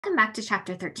Welcome back to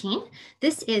Chapter 13.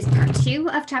 This is part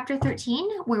 2 of Chapter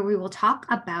 13, where we will talk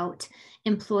about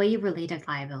employee-related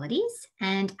liabilities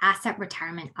and asset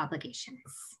retirement obligations.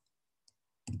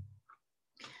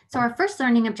 So our first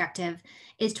learning objective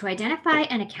is to identify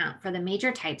and account for the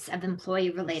major types of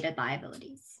employee-related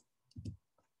liabilities.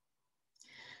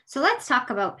 So let's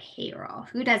talk about payroll.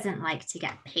 Who doesn't like to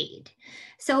get paid?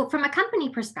 So from a company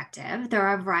perspective, there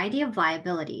are a variety of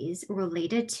liabilities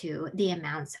related to the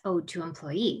amounts owed to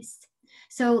employees.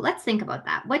 So let's think about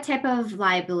that. What type of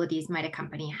liabilities might a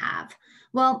company have?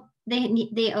 Well,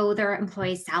 they owe their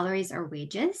employees' salaries or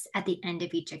wages at the end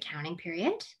of each accounting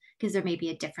period, because there may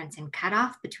be a difference in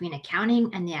cutoff between accounting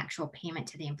and the actual payment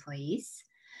to the employees.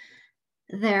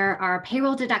 There are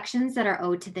payroll deductions that are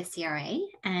owed to the CRA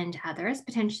and others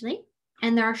potentially.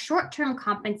 And there are short-term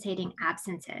compensating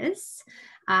absences,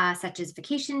 such as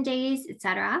vacation days,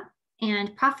 etc.,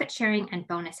 and profit sharing and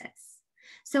bonuses.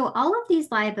 So all of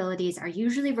these liabilities are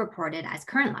usually reported as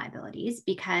current liabilities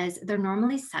because they're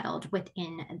normally settled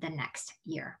within the next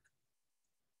year.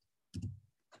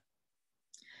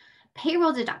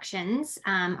 Payroll deductions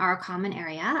are a common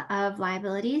area of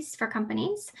liabilities for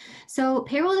companies. So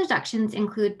payroll deductions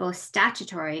include both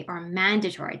statutory or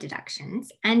mandatory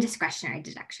deductions and discretionary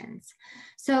deductions.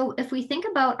 So if we think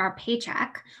about our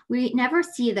paycheck, we never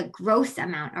see the gross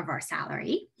amount of our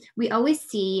salary. We always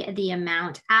see the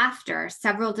amount after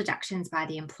several deductions by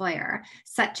the employer,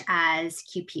 such as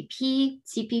QPP,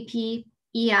 CPP,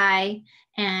 EI,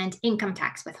 and income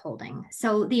tax withholding.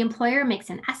 So the employer makes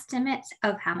an estimate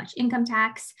of how much income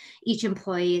tax each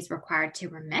employee is required to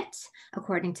remit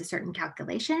according to certain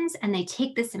calculations, and they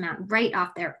take this amount right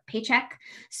off their paycheck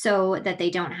so that they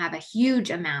don't have a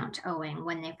huge amount owing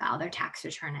when they file their tax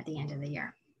return at the end of the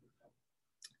year.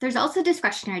 There's also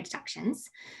discretionary deductions,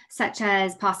 such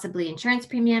as possibly insurance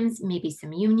premiums, maybe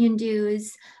some union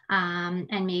dues,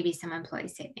 and maybe some employee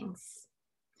savings.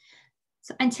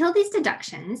 So until these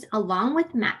deductions, along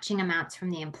with matching amounts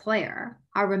from the employer,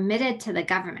 are remitted to the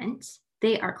government,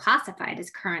 they are classified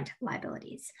as current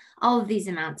liabilities. All of these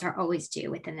amounts are always due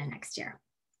within the next year.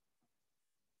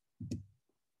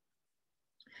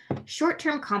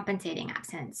 Short-term compensating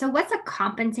absence. So what's a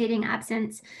compensating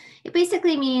absence? It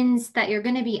basically means that you're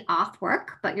going to be off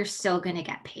work, but you're still going to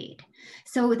get paid.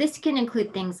 So this can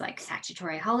include things like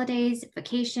statutory holidays,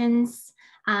 vacations,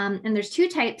 and there's two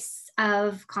types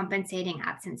of compensating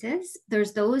absences.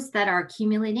 There's those that are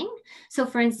accumulating. So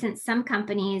for instance, some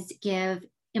companies give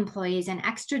employees an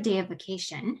extra day of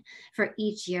vacation for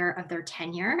each year of their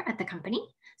tenure at the company.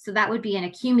 So that would be an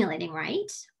accumulating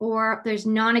right, or there's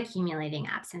non-accumulating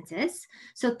absences.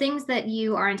 So things that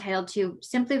you are entitled to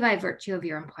simply by virtue of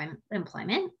your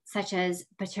employment, such as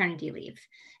paternity leave,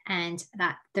 and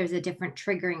that there's a different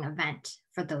triggering event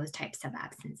for those types of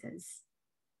absences.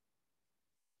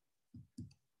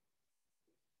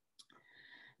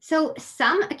 So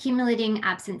some accumulating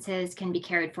absences can be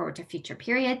carried forward to future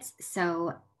periods.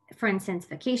 So for instance,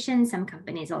 vacation, some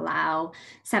companies allow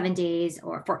 7 days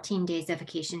or 14 days of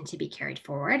vacation to be carried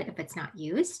forward if it's not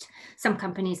used. Some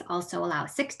companies also allow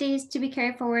 6 days to be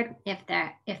carried forward if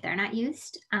they're not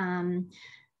used.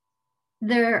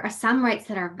 There are some rights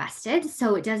that are vested,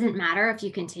 so it doesn't matter if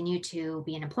you continue to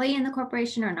be an employee in the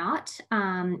corporation or not.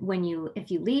 If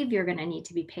you leave, you're going to need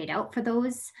to be paid out for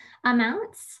those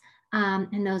amounts.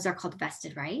 And those are called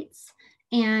vested rights.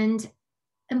 And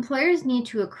employers need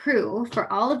to accrue for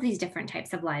all of these different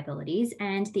types of liabilities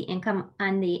and the income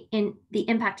on the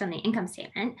impact on the income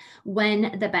statement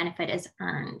when the benefit is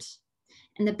earned.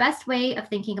 And the best way of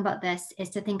thinking about this is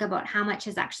to think about how much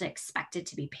is actually expected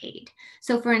to be paid.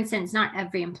 So for instance, not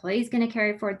every employee is going to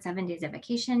carry forward 7 days of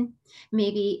vacation.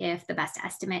 Maybe if the best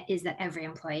estimate is that every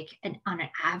employee on an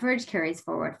average carries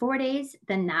forward 4 days,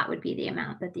 then that would be the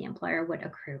amount that the employer would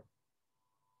accrue.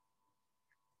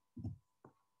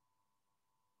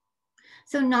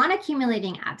 So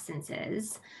non-accumulating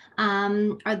absences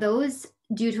are those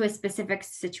due to a specific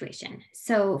situation.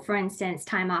 So for instance,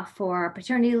 time off for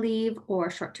paternity leave or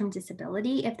short-term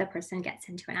disability if the person gets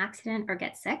into an accident or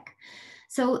gets sick.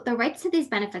 So the rights to these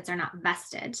benefits are not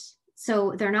vested.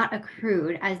 So they're not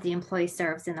accrued as the employee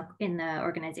serves in the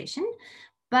organization,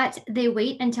 but they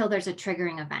wait until there's a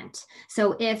triggering event.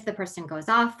 So if the person goes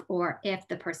off, or if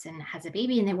the person has a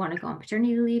baby and they want to go on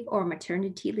paternity leave or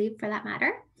maternity leave for that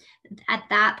matter, at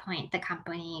that point, the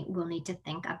company will need to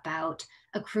think about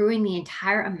accruing the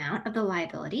entire amount of the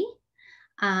liability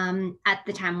at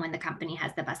the time when the company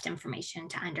has the best information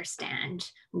to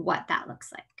understand what that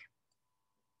looks like.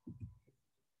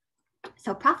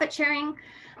 So profit sharing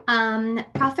and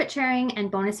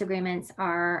bonus agreements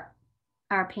are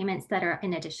payments that are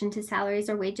in addition to salaries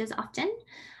or wages often.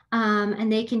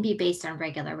 And they can be based on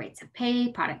regular rates of pay,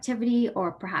 productivity,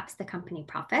 or perhaps the company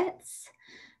profits.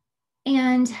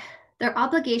 And they're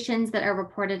obligations that are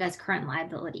reported as current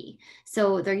liability.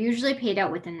 So they're usually paid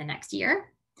out within the next year.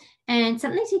 And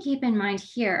something to keep in mind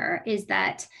here is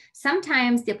that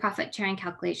sometimes the profit sharing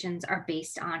calculations are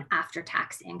based on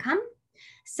after-tax income.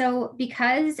 So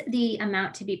because the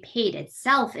amount to be paid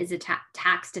itself is a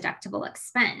tax deductible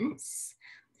expense,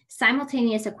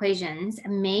 simultaneous equations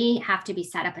may have to be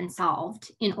set up and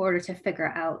solved in order to figure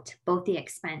out both the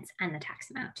expense and the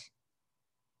tax amount.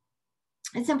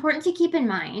 It's important to keep in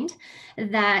mind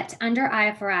that under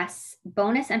IFRS,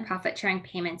 bonus and profit sharing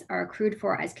payments are accrued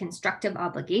for as constructive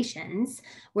obligations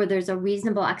where there's a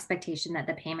reasonable expectation that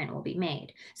the payment will be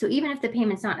made. So even if the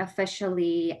payment's not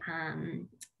officially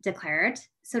declared,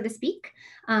 so to speak,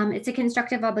 it's a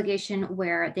constructive obligation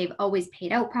where they've always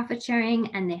paid out profit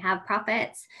sharing and they have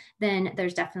profits, then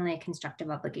there's definitely a constructive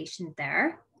obligation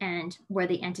there, and where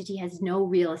the entity has no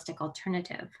realistic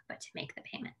alternative but to make the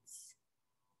payments.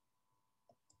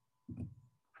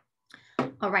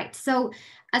 All right, so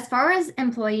as far as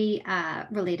employee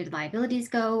related liabilities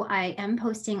go, I am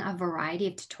posting a variety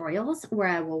of tutorials where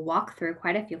I will walk through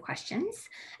quite a few questions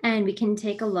and we can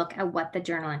take a look at what the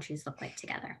journal entries look like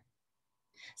together.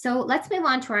 So let's move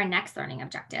on to our next learning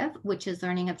objective, which is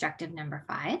learning objective number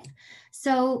 5.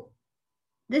 So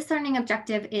this learning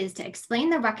objective is to explain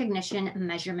the recognition,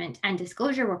 measurement, and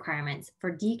disclosure requirements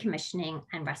for decommissioning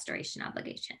and restoration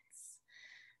obligations.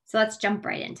 So let's jump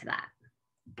right into that.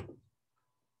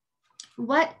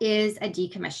 What is a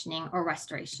decommissioning or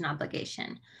restoration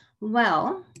obligation?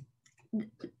 Well,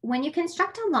 when you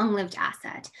construct a long-lived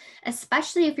asset,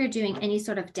 especially if you're doing any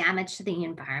sort of damage to the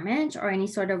environment or any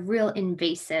sort of real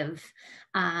invasive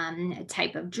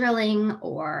type of drilling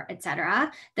or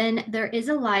etc., then there is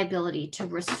a liability to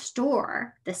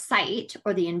restore the site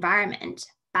or the environment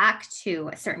back to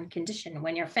a certain condition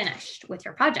when you're finished with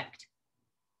your project.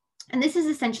 And this is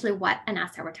essentially what an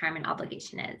asset retirement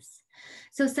obligation is.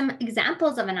 So some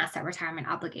examples of an asset retirement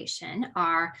obligation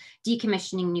are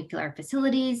decommissioning nuclear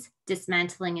facilities,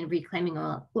 dismantling and reclaiming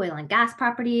oil and gas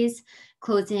properties,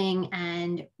 closing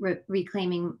and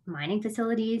reclaiming mining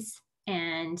facilities,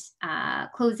 and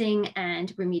closing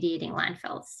and remediating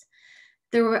landfills.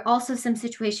 There were also some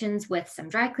situations with some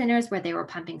dry cleaners where they were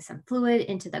pumping some fluid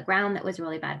into the ground that was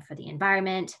really bad for the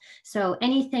environment. So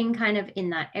anything kind of in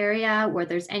that area where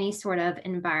there's any sort of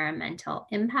environmental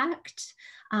impact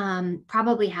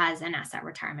probably has an asset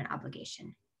retirement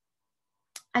obligation.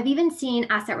 I've even seen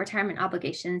asset retirement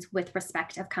obligations with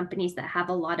respect of companies that have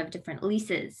a lot of different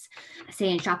leases, say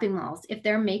in shopping malls. If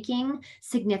they're making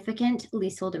significant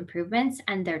leasehold improvements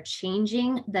and they're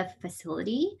changing the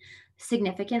facility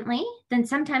significantly, then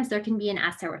sometimes there can be an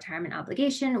asset retirement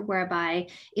obligation whereby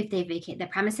if they vacate the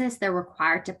premises, they're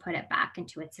required to put it back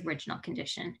into its original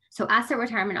condition. So asset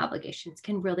retirement obligations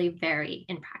can really vary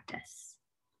in practice.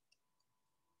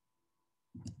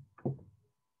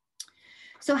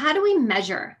 So how do we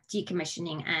measure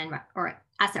decommissioning or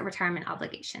asset retirement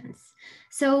obligations?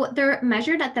 So they're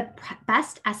measured at the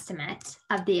best estimate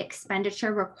of the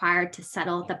expenditure required to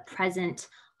settle the present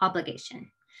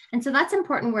obligation. And so that's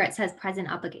important where it says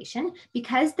present obligation,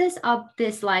 because this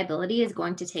liability is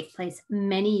going to take place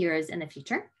many years in the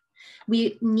future.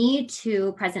 We need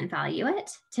to present value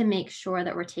it to make sure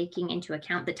that we're taking into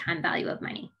account the time value of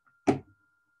money.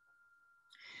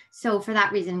 So for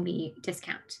that reason, we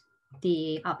discount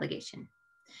the obligation.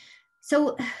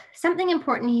 So something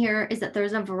important here is that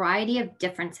there's a variety of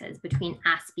differences between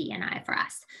Aspie and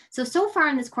IFRS. So far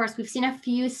in this course, we've seen a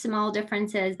few small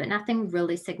differences, but nothing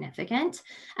really significant.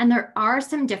 And there are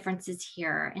some differences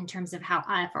here in terms of how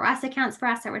IFRS accounts for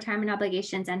asset retirement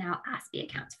obligations and how Aspie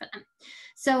accounts for them.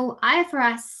 So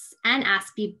IFRS and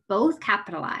Aspie both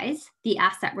capitalize the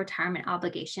asset retirement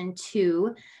obligation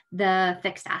to the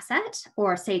fixed asset,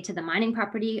 or say to the mining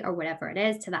property or whatever it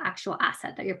is, to the actual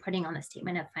asset that you're putting on the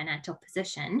statement of financial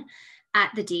position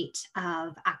at the date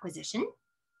of acquisition.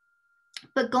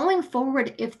 But going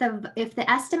forward, if the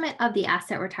estimate of the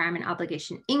asset retirement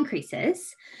obligation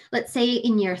increases, let's say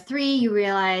in year 3, you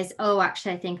realize, oh,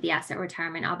 actually, I think the asset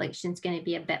retirement obligation is going to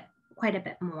be quite a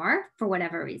bit more for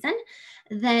whatever reason,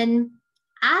 then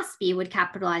Aspie would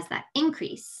capitalize that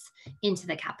increase into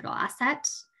the capital asset,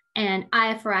 and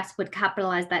IFRS would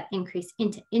capitalize that increase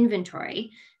into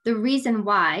inventory. The reason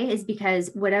why is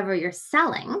because whatever you're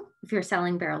selling, if you're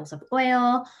selling barrels of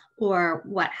oil or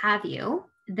what have you,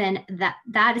 then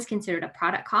that is considered a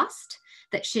product cost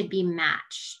that should be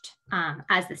matched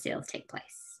as the sales take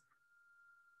place.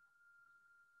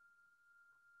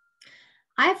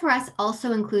 IFRS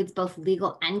also includes both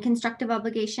legal and constructive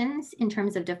obligations in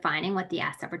terms of defining what the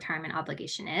asset retirement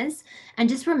obligation is. And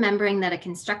just remembering that a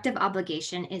constructive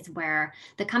obligation is where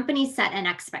the company set an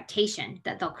expectation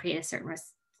that they'll create a certain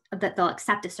that they'll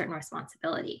accept a certain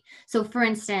responsibility. So for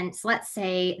instance, let's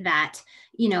say that,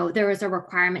 there is a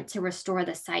requirement to restore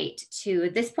the site to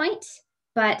this point,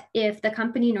 but if the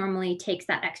company normally takes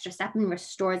that extra step and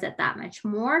restores it that much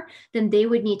more, then they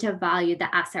would need to value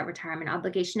the asset retirement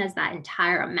obligation as that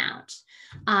entire amount.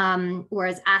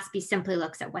 Whereas Aspie simply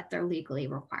looks at what they're legally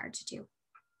required to do.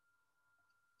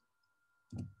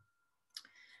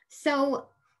 So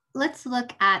let's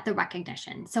look at the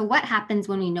recognition. So what happens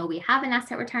when we know we have an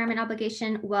asset retirement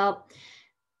obligation? Well,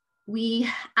 we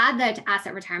add that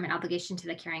asset retirement obligation to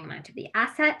the carrying amount of the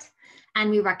asset, and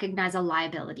we recognize a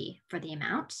liability for the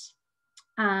amount.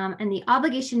 And the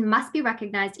obligation must be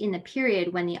recognized in the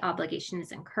period when the obligation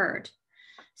is incurred.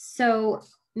 So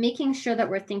making sure that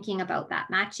we're thinking about that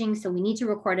matching. So we need to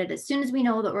record it as soon as we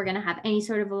know that we're going to have any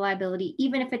sort of a liability,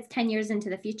 even if it's 10 years into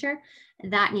the future,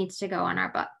 that needs to go on our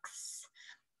books.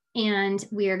 And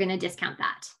we are going to discount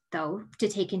that, though, to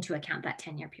take into account that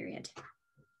 10-year period.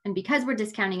 And because we're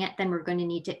discounting it, then we're going to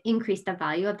need to increase the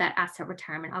value of that asset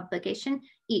retirement obligation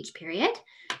each period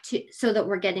so that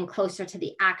we're getting closer to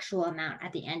the actual amount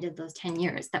at the end of those 10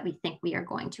 years that we think we are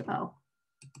going to owe.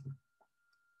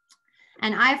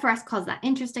 And IFRS calls that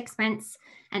interest expense,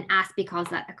 and Aspie calls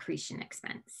that accretion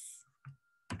expense.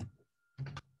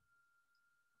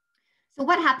 So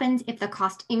what happens if the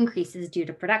cost increases due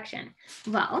to production?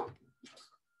 Well,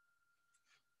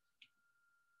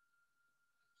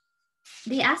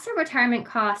 the asset retirement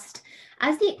cost,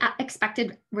 as the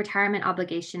expected retirement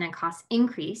obligation and costs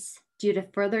increase due to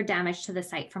further damage to the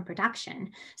site from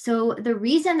production. So the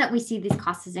reason that we see these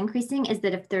costs is increasing is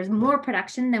that if there's more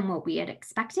production than what we had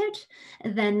expected,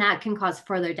 then that can cause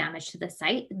further damage to the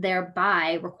site,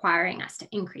 thereby requiring us to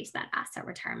increase that asset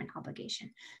retirement obligation.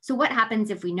 So what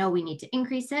happens if we know we need to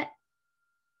increase it?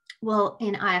 Well,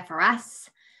 in IFRS,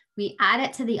 we add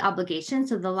it to the obligation,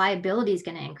 so the liability is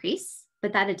going to increase.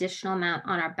 But that additional amount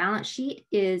on our balance sheet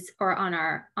or on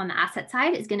the asset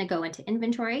side is going to go into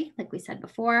inventory, like we said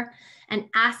before, and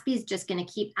Aspie is just going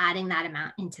to keep adding that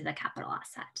amount into the capital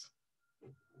asset.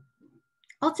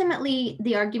 Ultimately,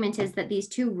 the argument is that these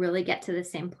two really get to the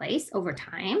same place over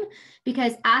time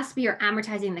because Aspie are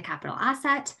amortizing the capital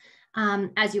asset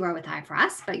as you are with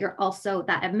IFRS, but you're also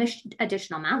that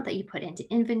additional amount that you put into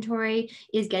inventory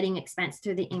is getting expensed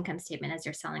through the income statement as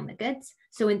you're selling the goods.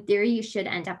 So in theory, you should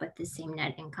end up with the same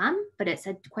net income, but it's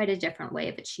quite a different way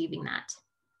of achieving that.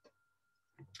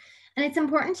 And it's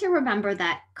important to remember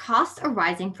that costs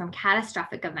arising from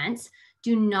catastrophic events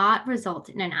do not result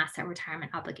in an asset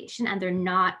retirement obligation, and they're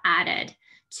not added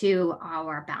to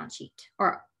our balance sheet,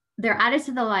 or they're added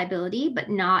to the liability, but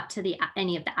not to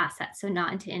any of the assets. So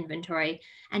not into inventory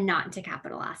and not into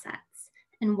capital assets.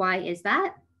 And why is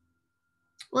that?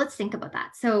 Well, let's think about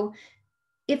that. So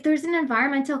if there's an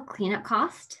environmental cleanup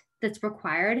cost that's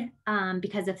required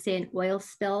because of, say, an oil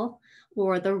spill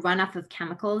or the runoff of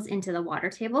chemicals into the water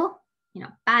table,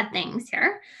 bad things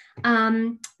here,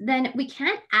 then we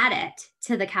can't add it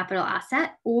to the capital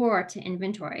asset or to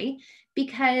inventory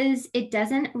because it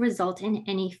doesn't result in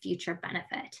any future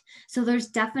benefit. So there's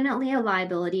definitely a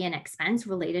liability and expense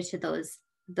related to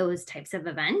those types of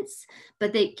events,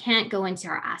 but they can't go into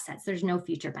our assets. There's no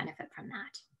future benefit from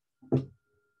that.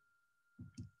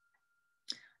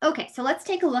 Okay, so let's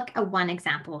take a look at one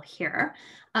example here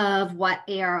of what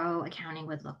ARO accounting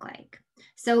would look like.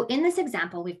 So in this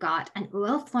example, we've got an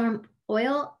oil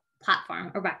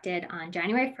platform erected on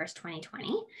January 1st,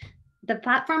 2020. The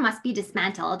platform must be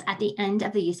dismantled at the end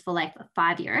of the useful life of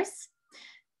 5 years.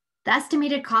 The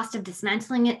estimated cost of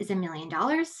dismantling it is $1 million.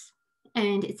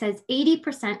 And it says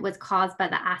 80% was caused by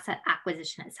the asset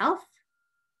acquisition itself.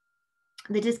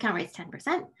 The discount rate is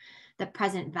 10%. The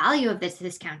present value of this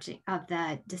discounting of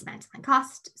the dismantling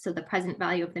cost. So the present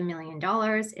value of the $1 million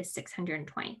is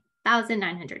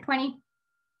 $620,920.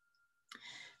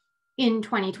 In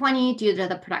 2020, due to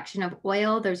the production of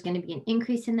oil, there's going to be an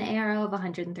increase in the ARO of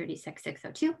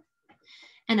 136,602.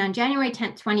 And on January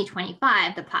 10th,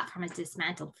 2025, the platform is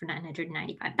dismantled for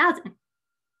 $995,000.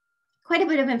 Quite a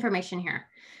bit of information here.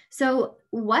 So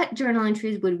what journal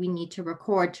entries would we need to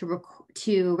record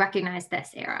to recognize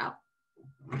this ARO?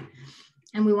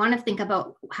 And we want to think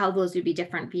about how those would be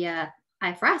different via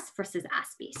IFRS versus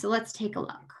Aspie. So let's take a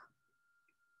look.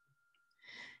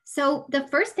 So the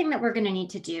first thing that we're going to need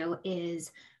to do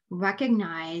is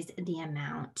recognize the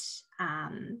amount,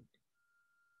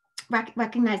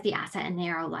 recognize the asset and the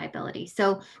ARO liability.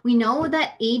 So we know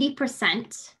that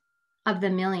 80% of the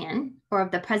million or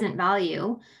of the present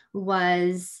value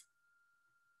was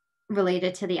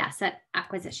related to the asset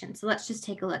acquisition. So let's just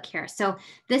take a look here. So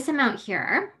this amount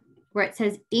here, where it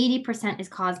says 80% is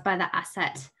caused by the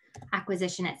asset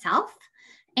acquisition itself,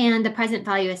 and the present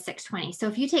value is 620. So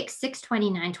if you take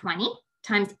 629.20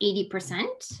 times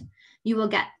 80%, you will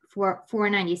get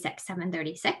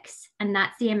 496,736, and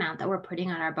that's the amount that we're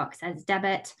putting on our books as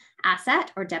debit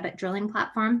asset or debit drilling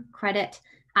platform, credit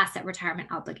asset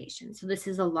retirement obligation. So this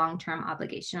is a long-term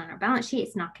obligation on our balance sheet.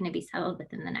 It's not going to be settled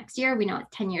within the next year. We know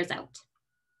it's 10 years out.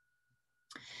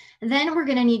 Then we're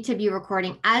going to need to be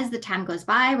recording, as the time goes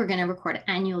by, we're going to record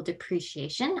annual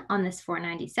depreciation on this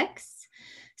 496.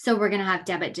 So we're going to have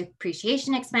debit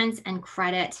depreciation expense and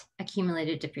credit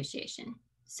accumulated depreciation.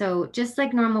 So just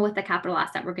like normal with the capital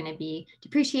asset, we're going to be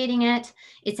depreciating it.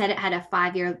 It said it had a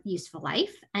 5-year useful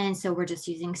life. And so we're just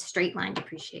using straight line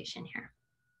depreciation here.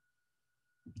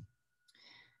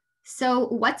 So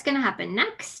what's going to happen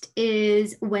next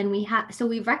is when we have, so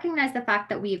we've recognized the fact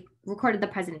that we've recorded the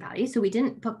present value. So we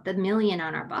didn't put the million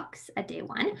on our books at day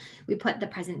one. We put the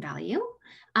present value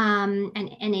and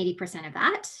 80% of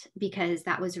that, because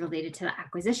that was related to the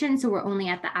acquisition. So we're only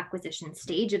at the acquisition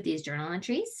stage of these journal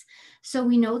entries. So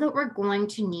we know that we're going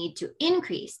to need to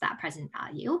increase that present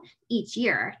value each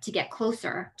year to get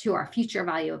closer to our future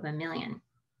value of $1 million.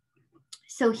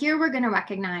 So here we're going to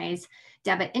recognize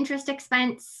debit interest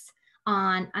expense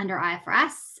under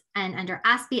IFRS, and under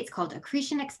Aspie, it's called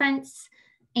accretion expense.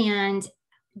 And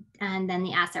then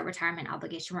the asset retirement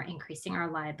obligation, we're increasing our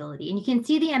liability. And you can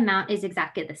see the amount is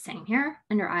exactly the same here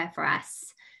under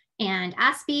IFRS. And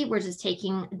Aspie, we're just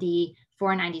taking the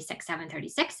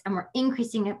 496,736 and we're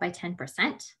increasing it by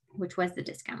 10%, which was the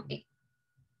discount rate.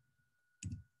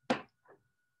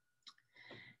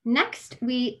 Next,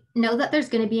 we know that there's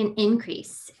going to be an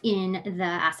increase in the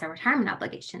asset retirement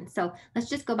obligation. So let's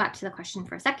just go back to the question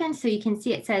for a second. So you can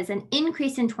see it says an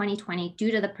increase in 2020 due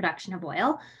to the production of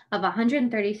oil of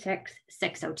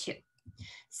 136,602.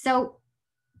 So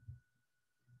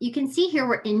you can see here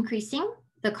we're increasing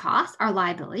the cost, our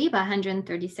liability, by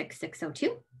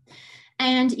 136,602.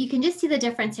 And you can just see the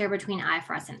difference here between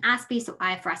IFRS and Aspie. So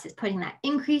IFRS is putting that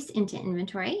increase into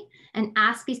inventory, and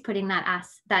Aspie is putting that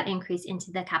increase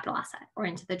into the capital asset or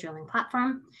into the drilling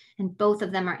platform. And both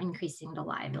of them are increasing the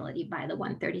liability by the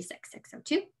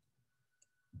 136,602.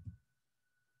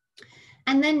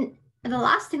 And then the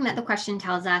last thing that the question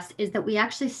tells us is that we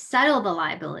actually settle the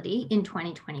liability in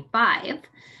 2025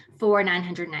 for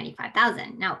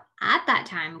 $995,000. Now, at that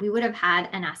time, we would have had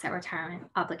an asset retirement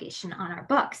obligation on our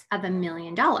books of $1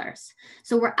 million.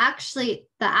 So we're actually,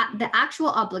 the actual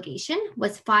obligation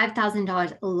was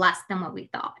 $5,000 less than what we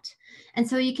thought. And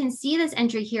so you can see this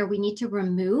entry here, we need to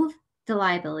remove the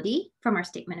liability from our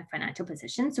statement of financial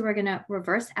position. So we're going to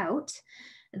reverse out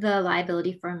the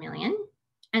liability for $1 million.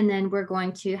 And then we're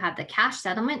going to have the cash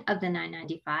settlement of the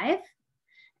 $995,000.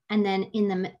 And then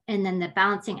the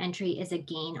balancing entry is a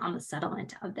gain on the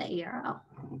settlement of the ARO.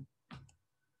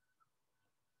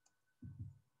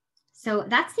 So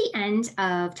that's the end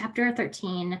of chapter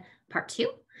 13, part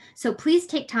 2. So please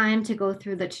take time to go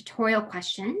through the tutorial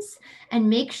questions and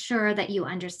make sure that you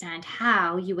understand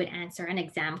how you would answer an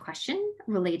exam question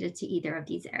related to either of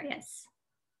these areas.